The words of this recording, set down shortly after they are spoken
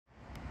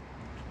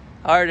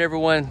All right,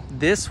 everyone,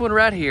 this one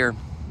right here,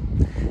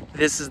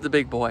 this is the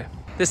big boy.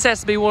 This has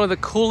to be one of the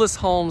coolest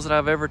homes that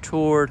I've ever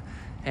toured,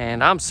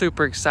 and I'm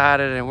super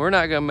excited, and we're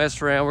not gonna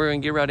mess around. We're gonna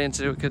get right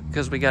into it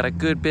because we got a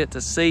good bit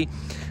to see.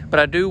 But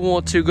I do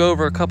want to go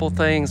over a couple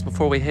things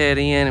before we head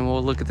in, and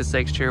we'll look at this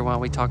exterior while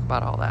we talk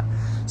about all that.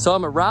 So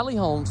I'm at Riley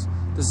Homes.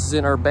 This is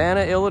in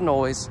Urbana,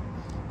 Illinois,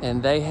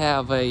 and they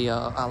have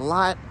a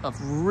lot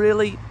of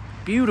really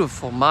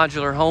beautiful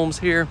modular homes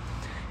here.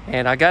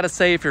 And I gotta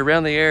say, if you're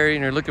around the area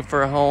and you're looking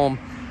for a home,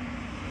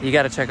 you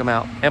gotta check them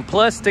out. And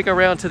plus, stick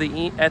around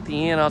to at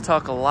the end. I'll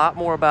talk a lot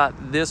more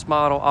about this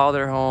model, all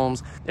their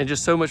homes, and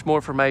just so much more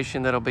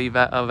information that'll be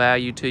of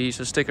value to you.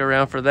 So stick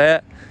around for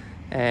that.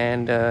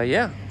 And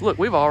yeah, look,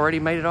 we've already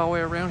made it all the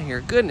way around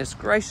here. Goodness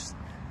gracious.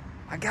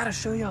 I gotta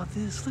show y'all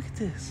this. Look at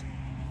this.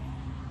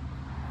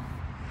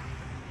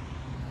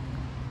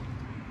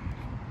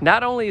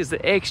 Not only is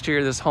the exterior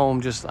of this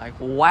home just like,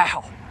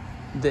 wow,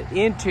 the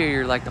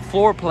interior, like the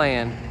floor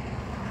plan,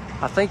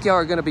 I think y'all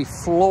are gonna be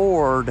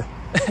floored.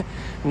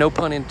 No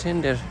pun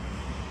intended.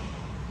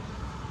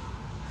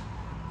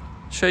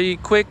 Show you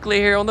quickly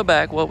here on the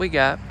back what we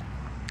got.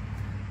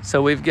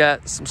 So we've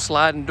got some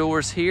sliding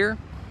doors here.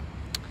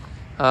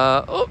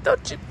 Oh,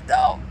 don't you,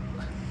 no.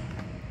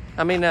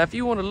 I mean, if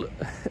you wanna look.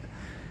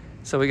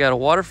 So we got a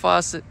water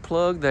faucet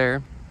plug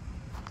there.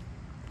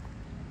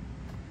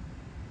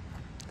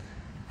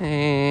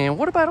 And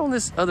what about on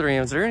this other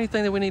end? Is there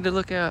anything that we need to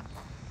look at?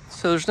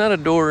 So there's not a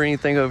door or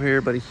anything over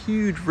here, but a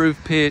huge roof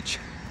pitch.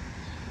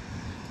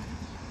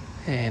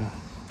 And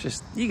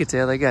just, you can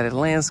tell they got it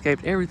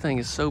landscaped. Everything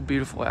is so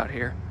beautiful out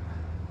here.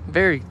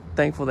 Very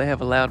thankful they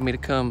have allowed me to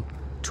come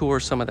tour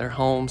some of their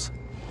homes.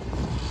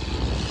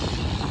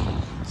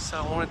 So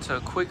I wanted to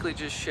quickly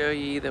just show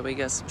you that we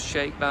got some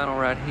shake vinyl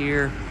right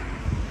here.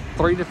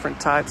 3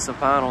 different types of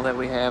vinyl that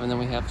we have, and then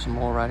we have some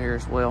more right here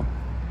as well.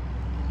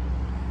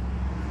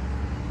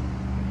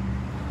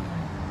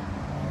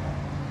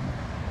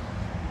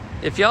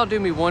 If y'all do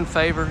me one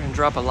favor and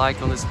drop a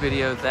like on this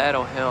video,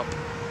 that'll help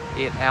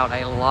it out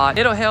a lot.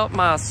 It'll help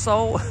my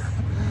soul.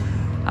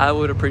 I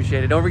would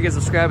appreciate it. Don't forget to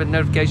subscribe and the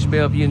notification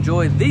bell if you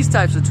enjoy these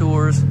types of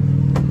tours.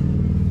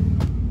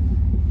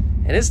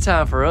 And it's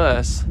time for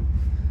us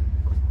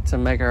to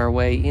make our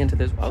way into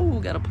this.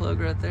 Oh, got a plug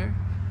right there.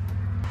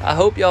 I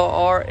hope y'all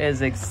are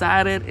as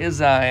excited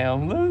as I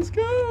am. Let's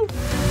go.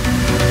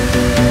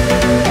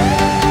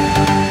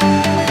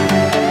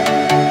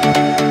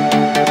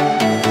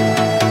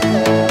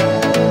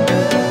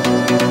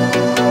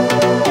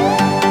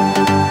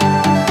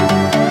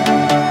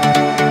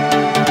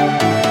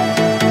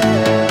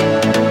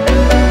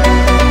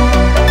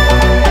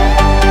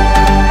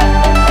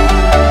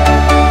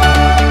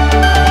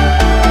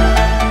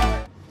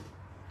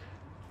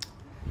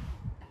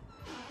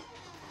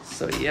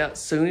 So yeah,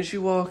 as soon as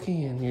you walk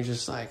in, you're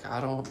just like, I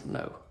don't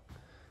know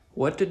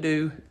what to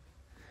do,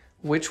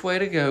 which way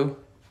to go.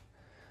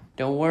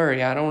 Don't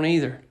worry, I don't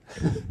either.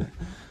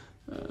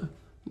 No,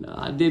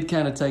 I did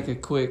kind of take a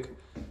quick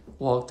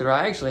walk through.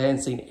 I actually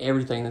hadn't seen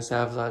everything in this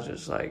house. I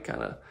just like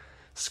kind of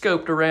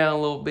scoped around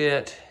a little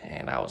bit,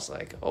 and I was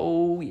like,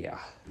 oh yeah,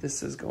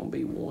 this is gonna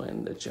be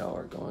one that y'all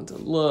are going to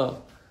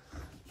love.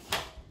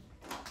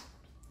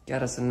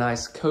 Got us a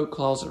nice coat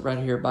closet right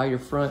here by your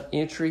front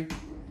entry.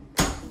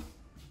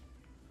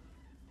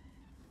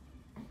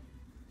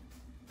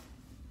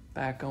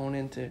 Back on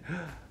into,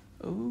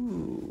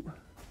 ooh.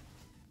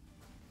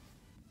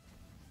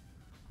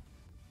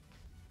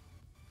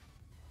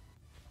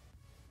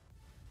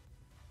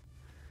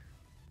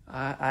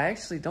 I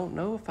actually don't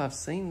know if I've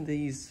seen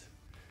these.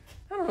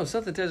 I don't know,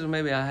 something tells me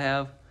maybe I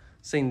have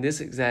seen this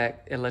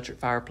exact electric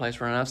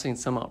fireplace running. I've seen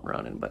some of them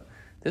running, but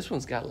this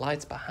one's got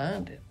lights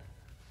behind it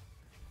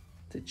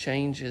that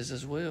changes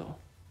as well.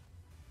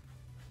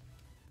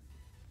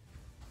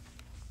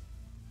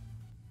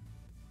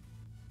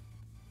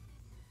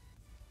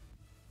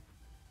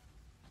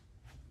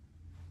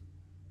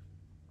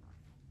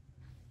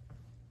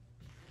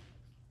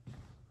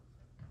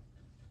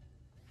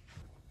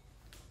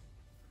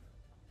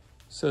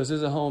 So this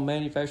is a home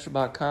manufactured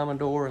by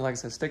Commodore, and like I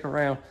said, stick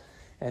around.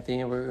 At the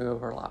end, we're going to go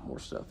over a lot more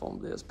stuff on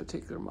this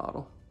particular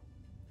model.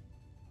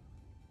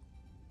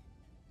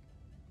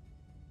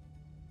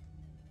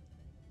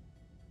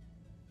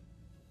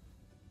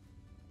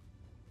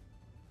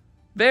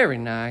 Very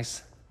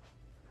nice.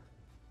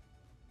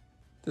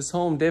 This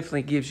home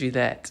definitely gives you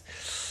that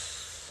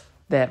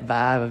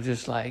vibe of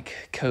just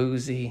like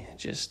cozy,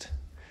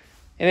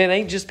 and it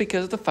ain't just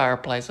because of the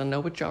fireplace. I know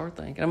what y'all are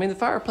thinking. I mean, the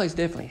fireplace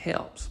definitely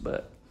helps,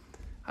 but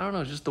I don't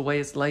know, just the way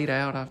it's laid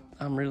out,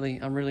 I'm really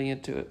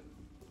into it.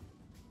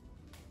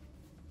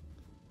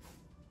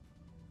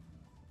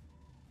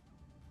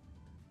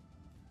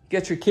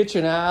 Get your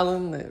kitchen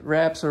island that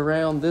wraps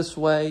around this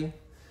way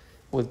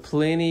with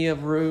plenty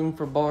of room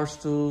for bar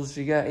stools.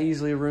 You got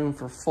easily room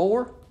for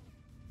 4.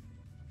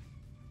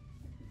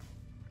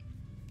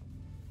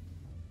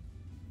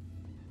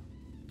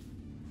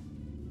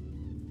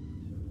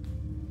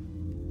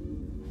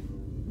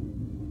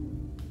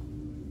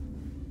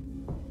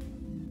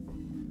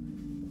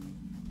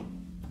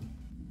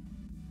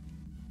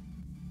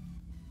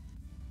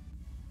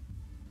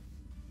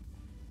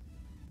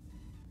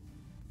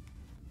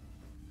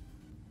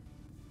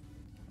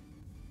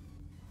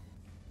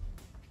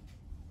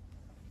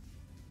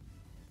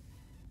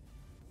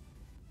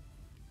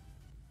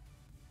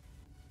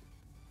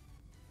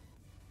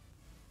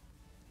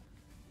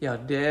 Y'all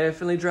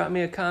definitely drop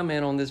me a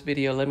comment on this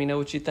video. Let me know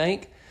what you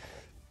think.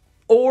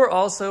 Or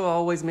also, I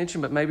always mention,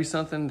 but maybe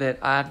something that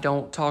I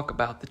don't talk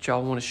about that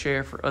y'all want to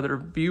share for other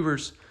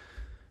viewers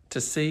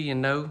to see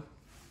and know.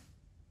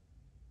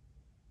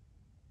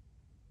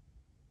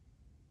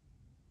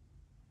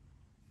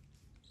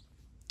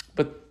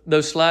 But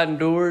those sliding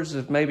doors,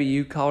 if maybe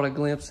you caught a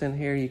glimpse in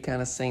here, you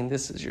kind of seen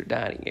this is your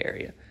dining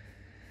area.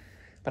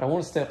 But I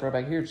want to step right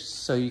back here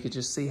so you could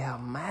just see how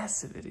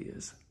massive it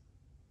is.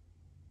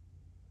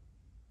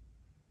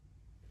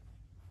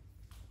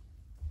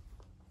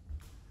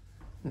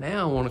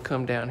 Now I want to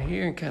come down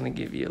here and kind of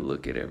give you a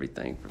look at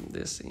everything from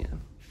this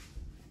end.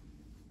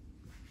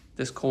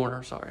 This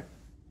corner, sorry.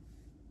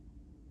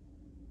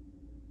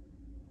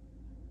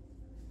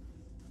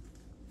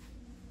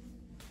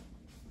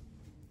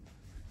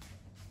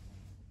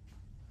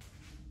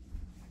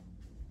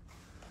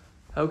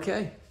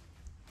 Okay.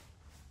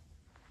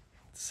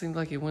 Seems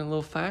like it went a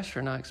little faster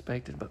than I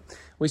expected, but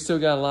we still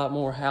got a lot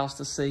more house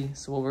to see.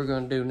 So what we're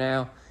going to do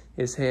now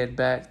is head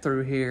back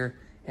through here,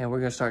 and we're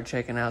going to start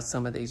checking out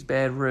some of these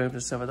bedrooms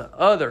and some of the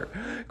other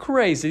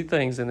crazy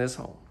things in this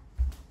home.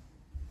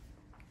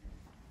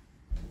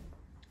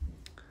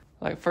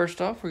 Like, first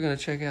off, we're going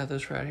to check out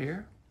this right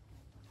here.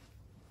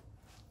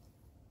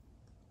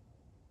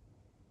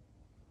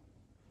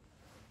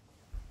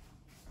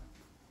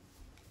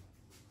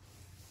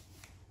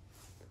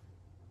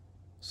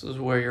 This is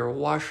where your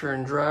washer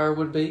and dryer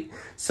would be.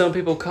 Some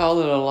people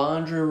call it a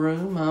laundry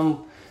room.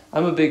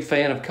 I'm a big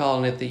fan of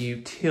calling it the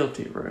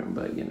utility room,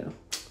 but you know,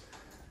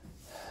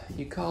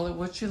 you call it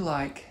what you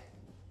like.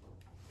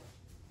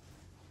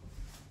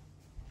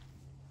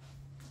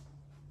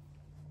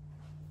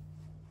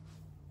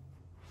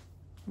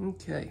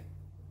 Okay.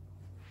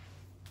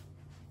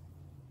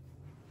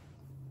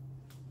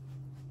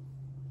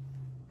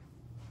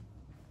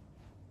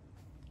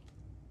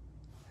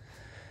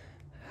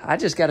 I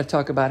just got to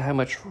talk about how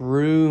much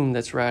room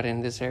that's right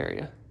in this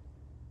area.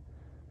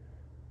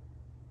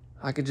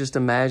 I could just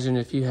imagine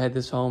if you had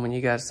this home and you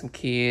got some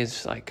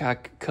kids, like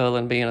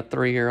Cullen being a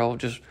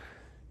 3-year-old, just,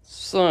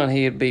 son,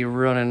 he'd be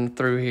running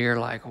through here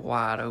like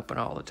wide open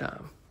all the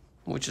time,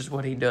 which is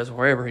what he does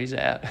wherever he's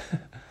at.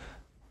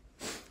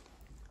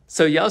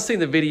 So y'all seen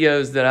the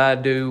videos that I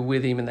do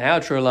with him in the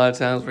outro a lot of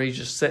times where he's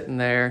just sitting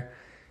there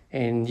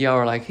and y'all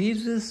are like,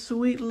 he's this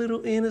sweet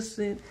little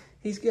innocent.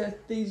 He's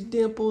got these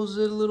dimples,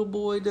 that little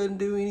boy doesn't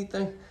do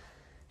anything.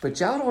 But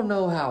y'all don't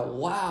know how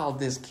wild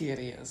this kid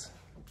is.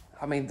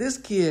 I mean, this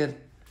kid,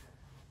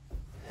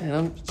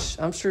 and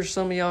I'm sure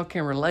some of y'all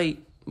can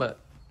relate, but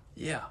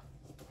yeah.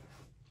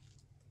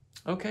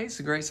 Okay, it's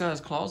a great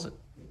size closet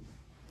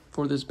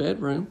for this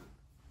bedroom.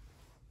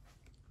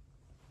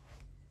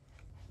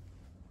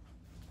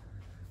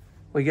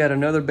 We got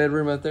another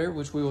bedroom out there,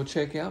 which we will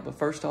check out. But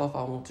first off,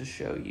 I want to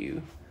show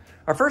you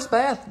our first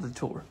bath of the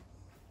tour.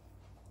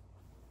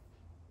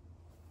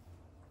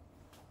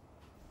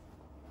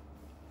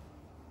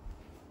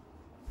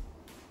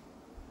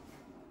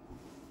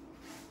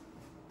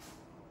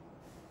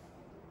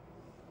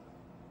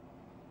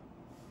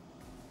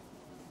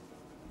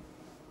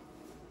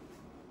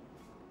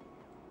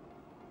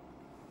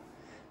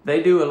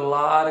 They do a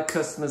lot of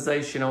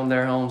customization on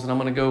their homes, and I'm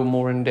going to go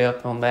more in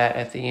depth on that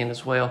at the end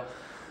as well.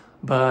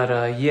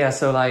 But yeah,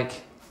 so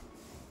like,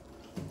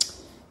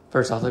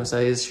 first off, let me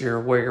say this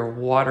is where your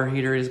water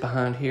heater is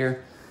behind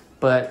here.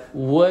 But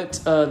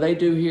what they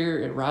do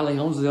here at Riley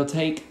Homes, they'll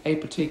take a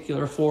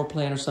particular floor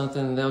plan or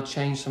something, and they'll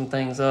change some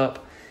things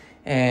up.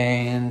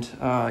 And,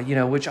 you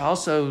know, which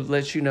also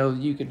lets you know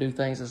you can do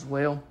things as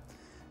well.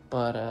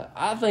 But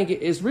I think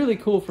it's really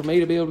cool for me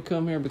to be able to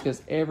come here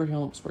because every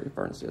home is where your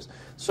furnace is.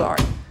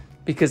 Sorry.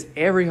 Because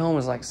every home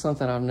is like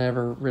something I've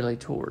never really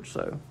toured.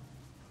 So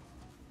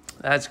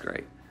that's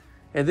great.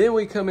 And then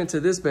we come into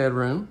this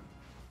bedroom.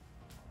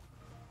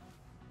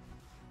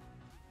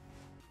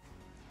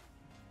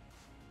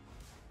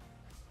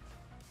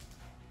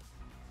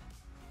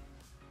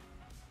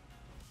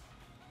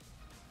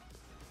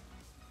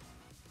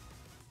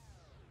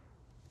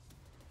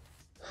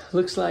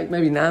 Looks like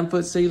maybe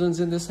 9-foot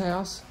ceilings in this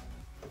house.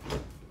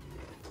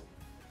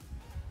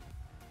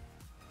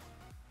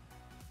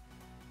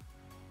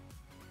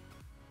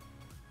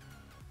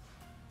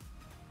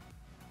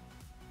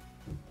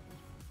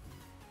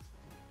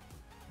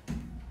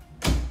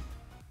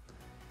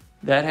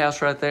 That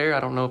house right there, I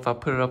don't know if I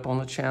put it up on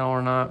the channel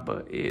or not,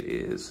 but it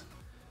is.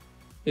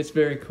 It's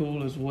very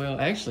cool as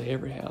well. Actually,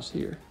 every house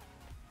here.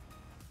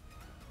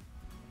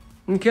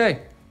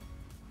 Okay.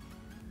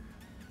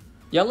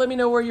 Y'all let me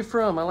know where you're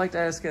from. I like to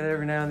ask it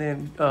every now and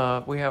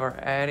then. We have our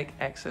attic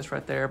access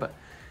right there, but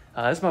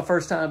it's my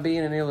first time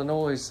being in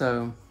Illinois,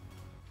 so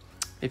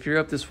if you're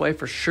up this way,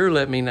 for sure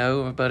let me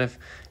know. But if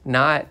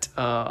not,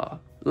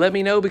 let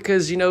me know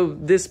because, you know,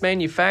 this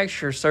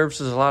manufacturer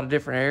services a lot of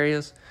different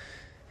areas,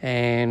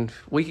 and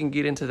we can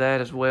get into that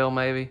as well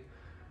maybe.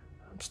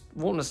 I'm just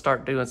wanting to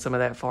start doing some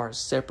of that as far as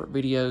separate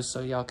videos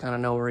so y'all kind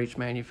of know where each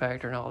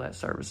manufacturer and all that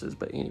services.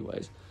 But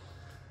anyways.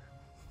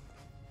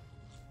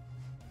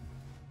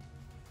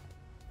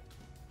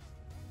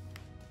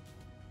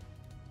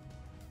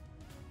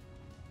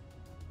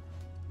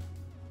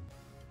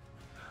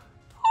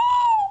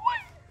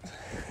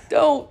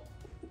 Don't.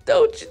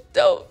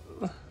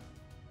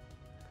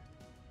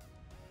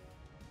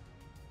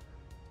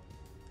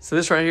 So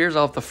this right here is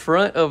off the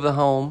front of the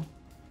home.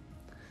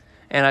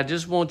 And I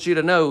just want you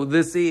to know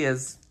this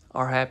is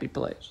our happy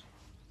place.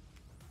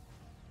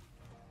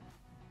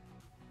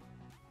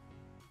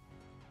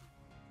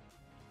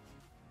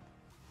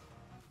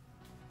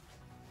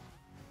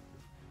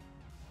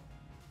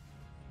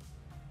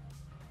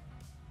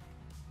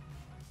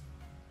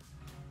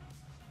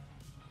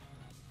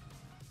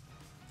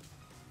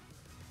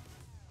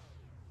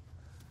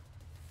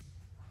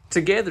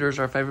 Together is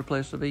our favorite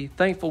place to be.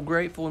 Thankful,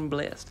 grateful, and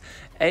blessed.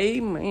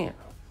 Amen.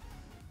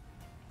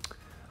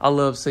 I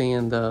love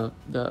seeing the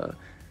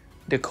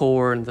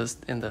decor and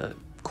the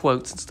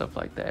quotes and stuff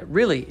like that. It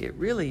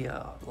really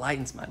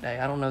lightens my day.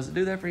 I don't know, does it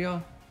do that for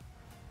y'all?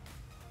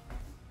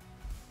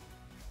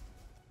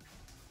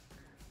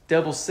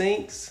 Double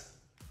sinks.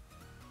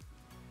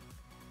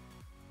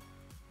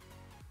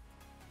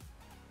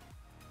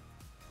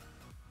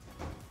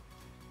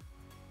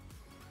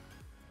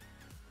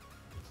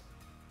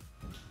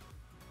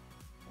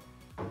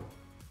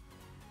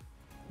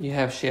 You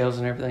have shelves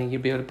and everything.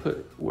 You'll be able to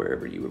put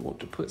wherever you would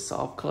want to put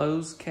soft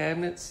close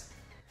cabinets.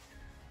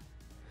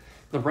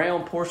 The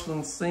round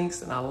porcelain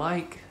sinks, and I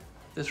like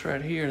this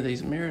right here.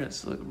 These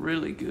mirrors look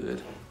really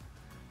good.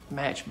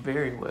 Match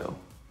very well.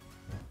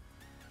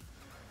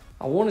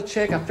 I want to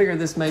check. I figured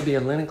this may be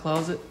a linen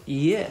closet.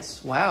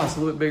 Yes. Wow, it's a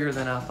little bit bigger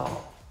than I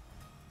thought.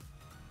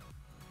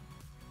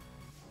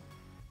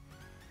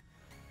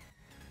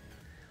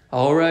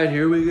 All right,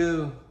 here we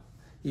go.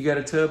 You got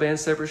a tub and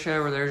separate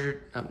shower. There's your,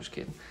 I'm just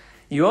kidding.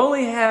 You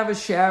only have a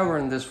shower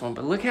in this one,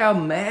 but look how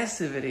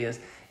massive it is.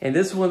 And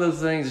this is one of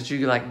those things that you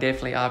could like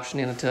definitely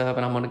option in a tub,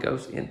 and I'm gonna go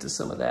into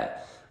some of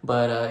that.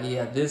 But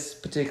yeah, this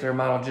particular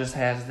model just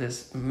has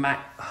this,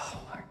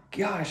 oh my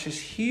gosh, it's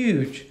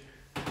huge.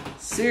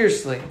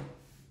 Seriously.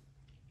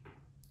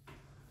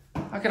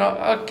 I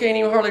can't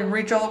even hardly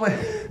reach all the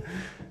way.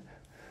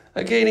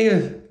 I can't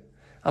even,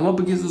 I'm up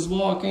against this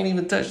wall, I can't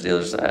even touch the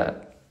other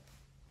side.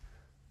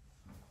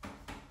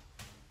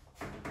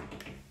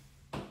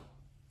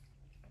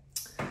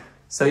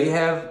 So you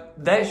have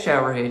that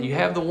shower head, you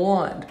have the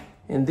wand,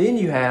 and then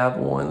you have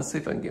one, let's see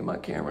if I can get my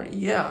camera.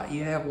 Yeah,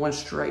 you have one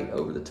straight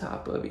over the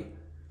top of you.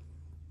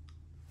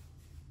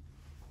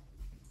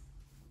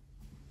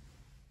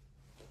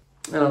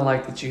 And I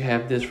like that you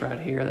have this right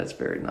here. That's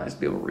very nice.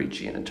 Be able to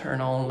reach in and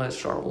turn on. Let's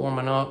start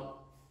warming up.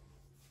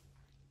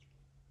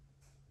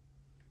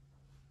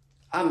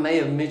 I may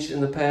have mentioned in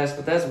the past,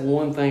 but that's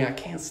one thing I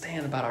can't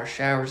stand about our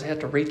showers. You have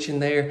to reach in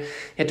there. You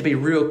have to be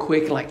real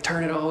quick and like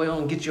turn it all the way on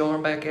and get your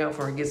arm back out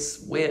before it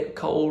gets wet,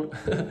 cold.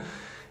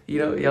 You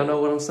know, y'all know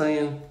what I'm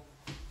saying?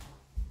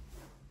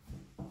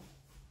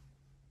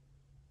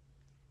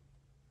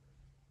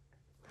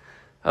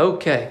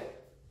 Okay.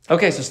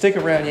 Okay, so stick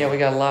around. Yeah, we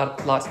got a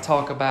lot to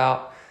talk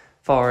about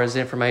as far as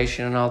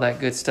information and all that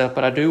good stuff.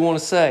 But I do want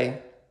to say,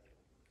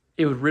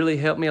 it would really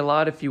help me a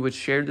lot if you would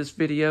share this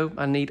video.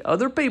 I need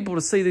other people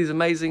to see these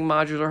amazing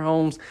modular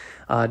homes.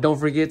 Don't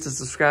forget to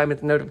subscribe and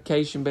hit the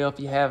notification bell if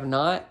you have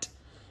not.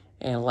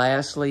 And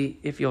lastly,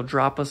 if you'll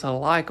drop us a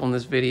like on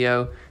this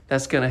video,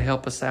 that's going to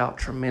help us out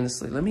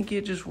tremendously. Let me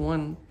get just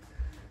one,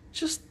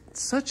 just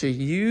such a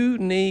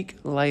unique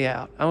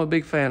layout. I'm a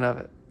big fan of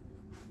it.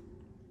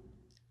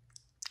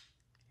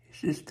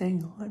 Is this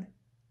thing on?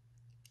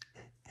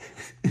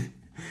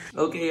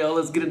 Okay, y'all,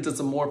 let's get into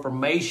some more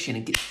information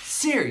and get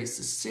serious.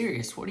 It's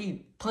serious. What are you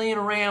playing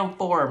around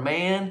for,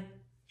 man?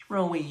 What's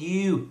wrong with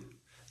you?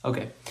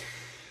 Okay,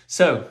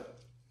 so,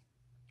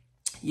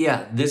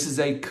 yeah, this is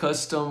a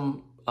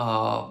custom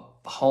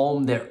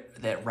home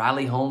that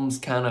Riley Homes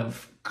kind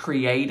of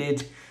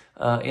created,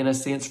 in a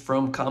sense,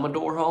 from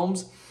Commodore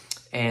Homes.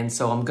 And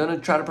so I'm going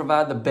to try to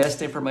provide the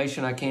best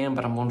information I can,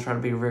 but I'm going to try to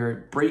be very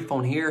brief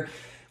on here.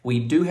 We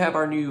do have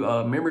our new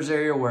members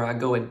area where I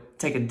go and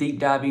take a deep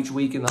dive each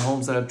week in the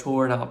homes that I've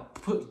toured, and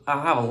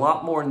I'll have a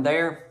lot more in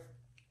there.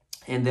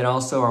 And then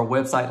also our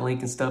website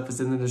link and stuff is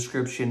in the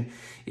description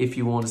if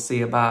you want to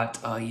see about,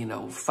 you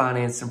know,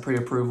 finance and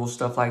pre-approval,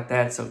 stuff like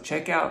that. So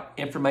check out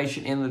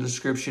information in the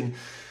description.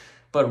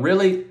 But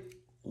really,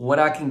 what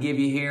I can give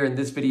you here in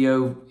this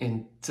video,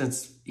 and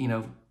since, you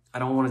know, I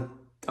don't want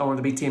it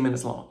to be 10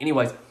 minutes long.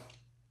 Anyways,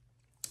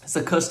 it's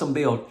a custom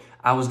build.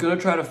 I was going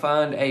to try to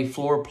find a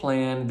floor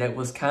plan that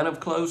was kind of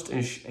close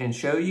and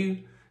show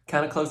you,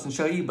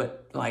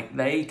 but like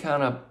they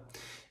kind of,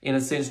 in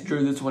a sense,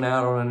 drew this one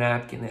out on a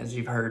napkin, as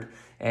you've heard.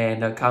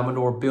 And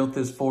Commodore built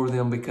this for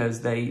them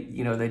because they,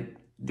 you know, they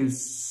do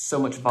so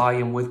much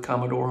volume with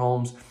Commodore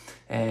Homes,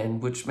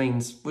 and which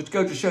goes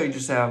to show you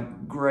just how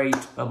great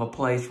of a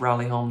place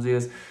Riley Homes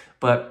is.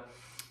 But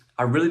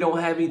I really don't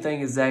have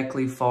anything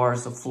exactly far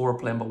as the floor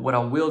plan, but what I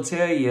will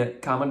tell you,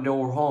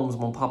 Commodore Homes,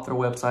 I'm going to pop their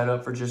website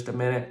up for just a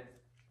minute.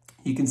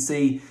 You can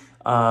see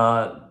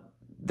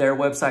their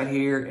website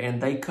here,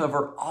 and they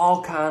cover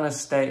all kind of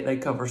state. They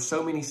cover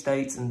so many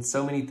states and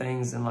so many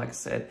things. And like I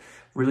said,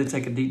 really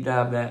take a deep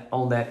dive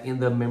on that in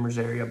the members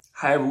area.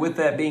 However, with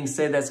that being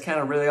said, that's kind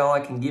of really all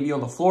I can give you on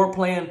the floor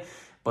plan.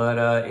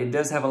 But it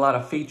does have a lot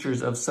of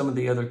features of some of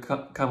the other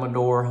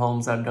Commodore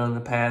homes I've done in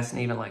the past,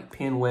 and even like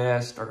Penn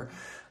West or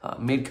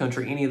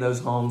Mid-Country, any of those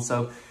homes,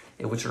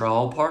 which are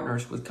all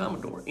partners with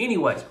Commodore.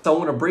 Anyways, so I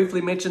want to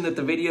briefly mention that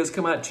the videos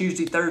come out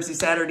Tuesday, Thursday,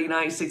 Saturday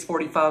night,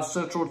 6:45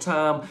 Central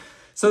Time.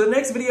 So the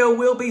next video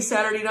will be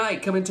Saturday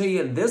night, coming to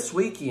you this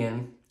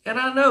weekend. And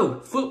I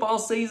know football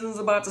season's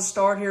about to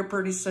start here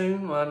pretty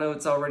soon. Well, I know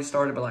it's already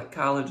started, but like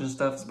college and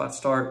stuff is about to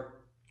start.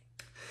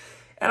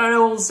 And I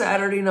know on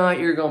Saturday night,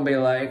 you're going to be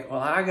like, well,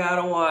 I got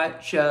to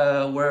watch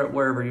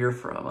wherever you're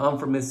from. I'm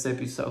from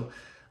Mississippi, so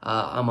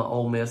I'm an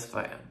Ole Miss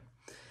fan.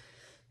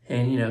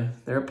 And, you know,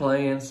 they're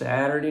playing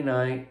Saturday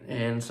night.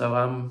 And so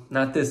I'm,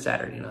 not this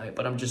Saturday night,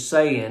 but I'm just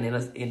saying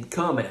in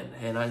coming.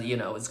 And, you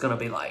know, it's going to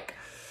be like,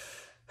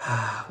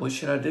 what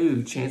should I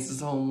do?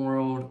 Chances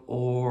Homeworld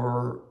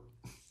or...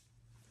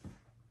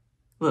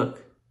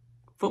 Look,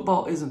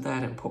 football isn't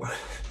that important.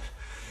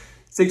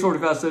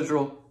 6:45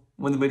 Central.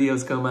 When the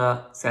videos come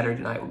out,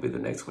 Saturday night will be the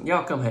next one.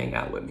 Y'all come hang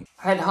out with me.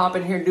 I had to hop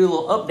in here and do a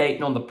little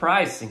updating on the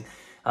pricing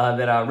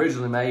that I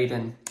originally made,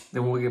 and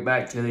then we'll get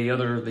back to the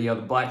other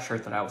black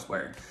shirt that I was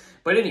wearing.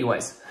 But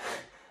anyways,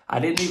 I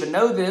didn't even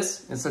know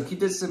this, and so keep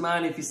this in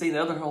mind if you see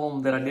the other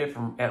home that I did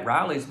at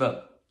Riley's,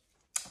 but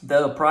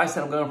the price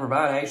that I'm going to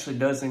provide actually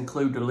does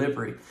include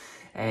delivery.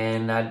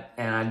 And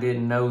I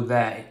didn't know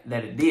that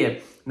it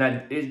did.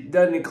 Now, it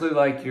doesn't include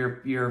like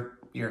your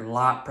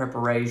lot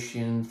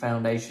preparation,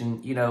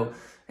 foundation, you know,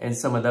 and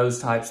some of those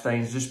types of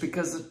things, just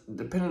because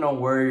depending on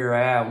where you're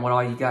at and what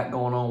all you got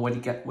going on, what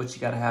you got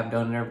to have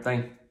done and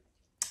everything.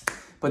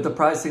 But the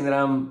pricing that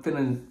I'm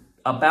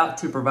about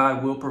to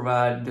provide will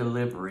provide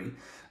delivery,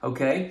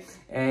 okay?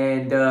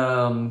 And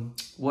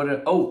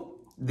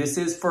this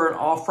is for an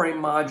off-frame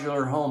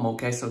modular home,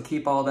 okay? So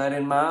keep all that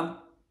in mind.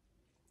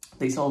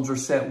 These homes are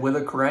set with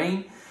a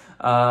crane.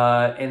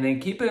 And then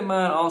keep in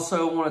mind,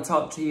 also want to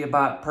talk to you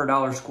about per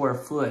dollar square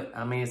foot.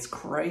 I mean, it's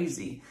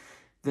crazy.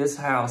 This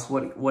house,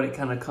 what it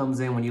kind of comes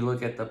in when you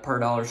look at the per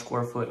dollar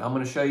square foot. I'm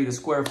going to show you the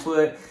square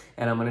foot,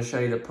 and I'm going to show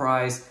you the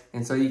price,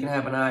 and so you can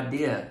have an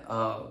idea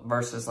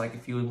versus like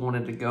if you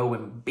wanted to go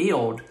and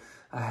build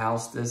a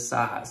house this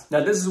size.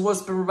 Now, this is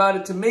what's been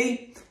provided to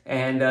me,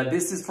 and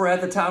this is for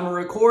at the time of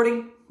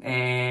recording.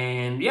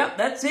 And yeah,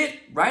 that's it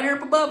right here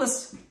up above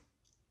us.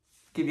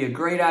 Give you a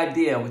great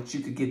idea what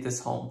you could get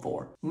this home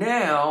for.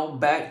 Now,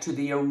 back to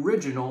the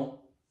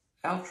original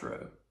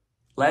outro.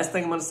 Last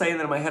thing I'm going to say, and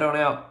then I'm going to head on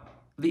out.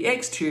 The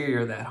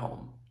exterior of that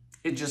home,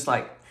 it's just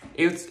like,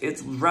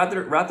 it's right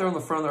there on the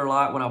front of their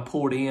lot. When I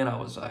pulled in, I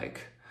was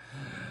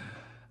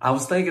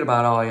thinking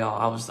about all y'all.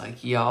 I was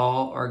like,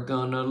 y'all are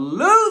gonna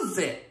lose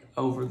it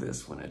over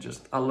this one.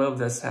 I love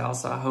this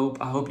house. I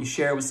hope you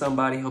share it with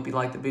somebody. Hope you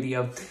like the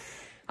video.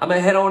 I'm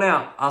gonna head on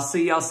out. I'll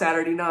see y'all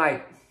Saturday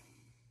night.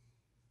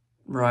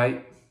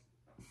 Right?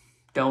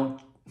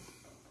 Don't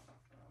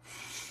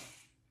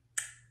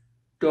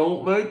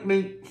make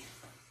me.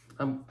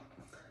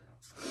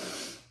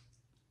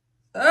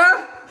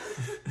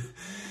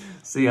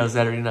 See y'all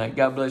Saturday night.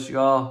 God bless you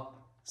all.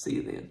 See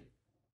you then.